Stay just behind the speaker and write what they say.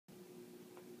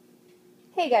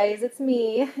Hey guys, it's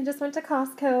me. I just went to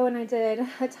Costco and I did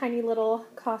a tiny little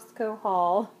Costco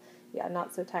haul. Yeah,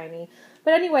 not so tiny.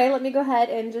 But anyway, let me go ahead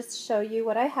and just show you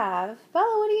what I have.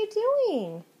 Bella, what are you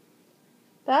doing?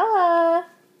 Bella!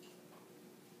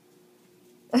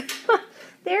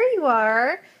 There you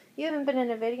are. You haven't been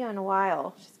in a video in a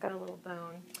while. She's got a little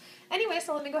bone. Anyway,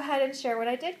 so let me go ahead and share what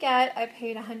I did get. I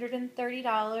paid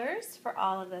 $130 for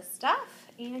all of this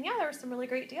stuff. And yeah, there were some really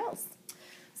great deals.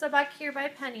 So back here by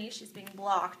Penny, she's being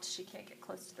blocked. She can't get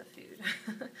close to the food.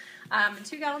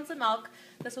 2 gallons of milk.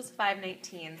 This was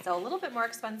 $5.19, so a little bit more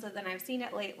expensive than I've seen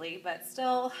it lately, but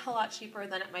still a lot cheaper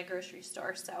than at my grocery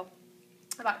store. So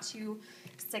about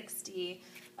 $2.60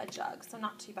 a jug, so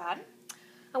not too bad.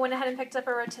 I went ahead and picked up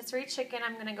a rotisserie chicken.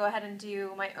 I'm going to go ahead and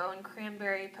do my own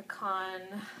cranberry pecan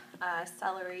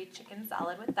celery chicken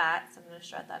salad with that, so I'm going to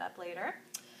shred that up later.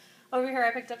 Over here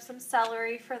I picked up some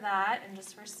celery for that and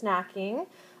just for snacking.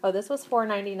 Oh, this was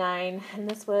 $4.99 and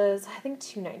this was, I think,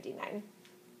 $2.99.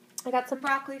 I got some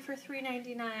broccoli for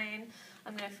 $3.99.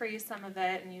 I'm going to freeze some of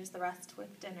it and use the rest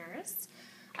with dinners.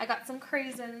 I got some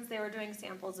craisins. They were doing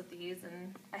samples of these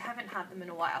and I haven't had them in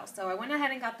a while. So I went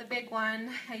ahead and got the big one.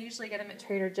 I usually get them at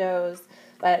Trader Joe's,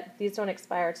 but these don't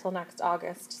expire till next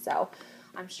August. So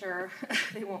I'm sure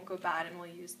they won't go bad and we'll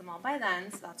use them all by then.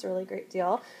 So that's a really great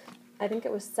deal. I think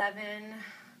it was $7.40.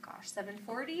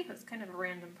 It was kind of a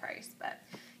random price, but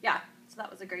yeah, so that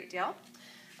was a great deal.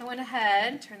 I went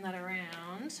ahead, turned that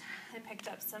around, and picked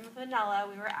up some vanilla.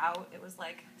 We were out. It was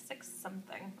like $6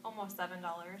 something, almost $7,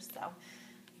 so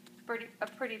a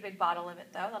pretty big bottle of it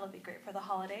though. That'll be great for the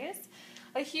holidays.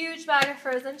 A huge bag of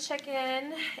frozen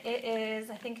chicken. It is,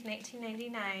 I think,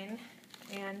 $19.99,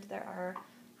 and there are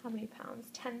how many pounds?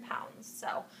 10 pounds.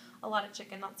 So a lot of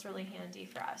chicken. That's really handy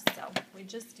for us. So we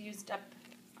just used up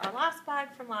our last bag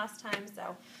from last time.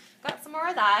 So got some more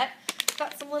of that.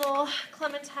 Got some little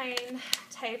clementine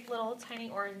type little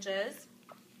tiny oranges.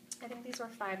 I think these were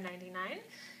 $5.99.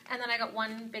 And then I got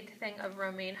one big thing of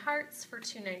romaine hearts for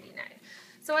 $2.99.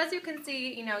 So as you can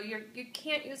see, you know, you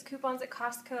can't use coupons at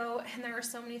Costco, and there are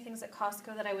so many things at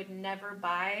Costco that I would never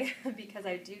buy because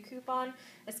I do coupon,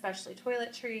 especially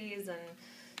toiletries and,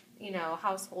 you know,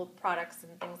 household products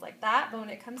and things like that. But when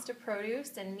it comes to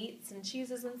produce and meats and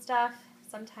cheeses and stuff,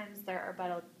 sometimes there are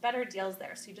better deals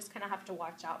there. So you just kind of have to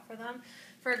watch out for them.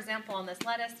 For example, on this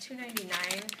lettuce,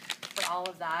 $2.99 for all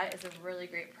of that is a really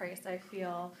great price, I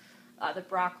feel. The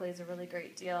broccoli is a really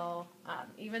great deal.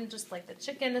 Even just like the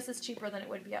chicken, this is cheaper than it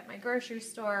would be at my grocery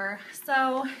store.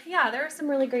 So yeah, there are some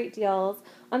really great deals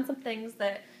on some things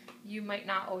that you might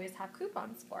not always have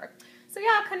coupons for. So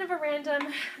yeah, kind of a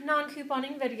random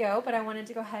non-couponing video, but I wanted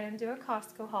to go ahead and do a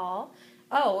Costco haul.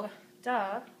 Oh,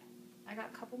 duh, I got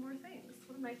a couple more things.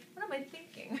 What am I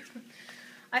thinking?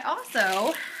 I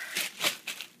also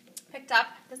picked up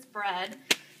this bread,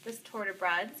 this torta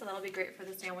bread, so that'll be great for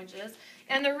the sandwiches.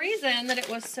 And the reason that it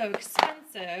was so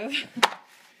expensive,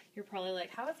 you're probably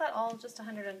like, how is that all just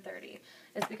 $130?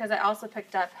 Is because I also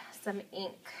picked up some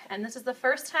ink. And this is the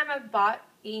first time I've bought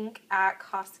ink at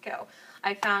Costco.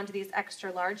 I found these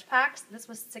extra large packs. This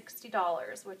was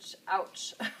 $60, which,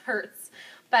 ouch, hurts.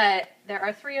 But there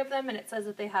are 3 of them, and it says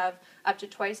that they have up to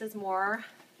twice as more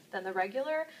than the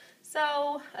regular.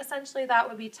 So essentially that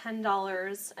would be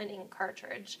 $10 an ink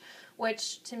cartridge,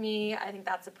 which to me, I think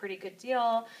that's a pretty good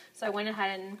deal. So I went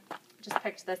ahead and just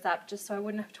picked this up just so I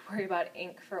wouldn't have to worry about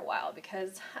ink for a while,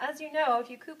 because as you know, if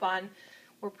you coupon,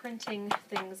 we're printing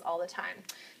things all the time.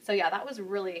 So yeah, that was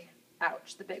really,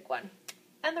 ouch, the big one.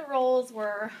 And the rolls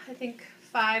were, I think,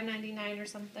 $5.99 or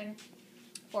something,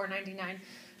 $4.99.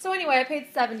 So anyway, I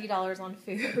paid $70 on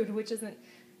food, which isn't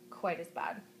quite as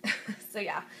bad. So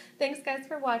yeah, thanks guys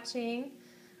for watching.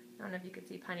 I don't know if you could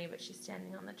see Penny, but she's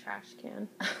standing on the trash can.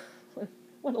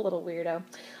 What a little weirdo.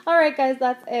 Alright guys,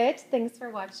 that's it. Thanks for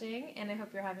watching, and I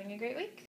hope you're having a great week.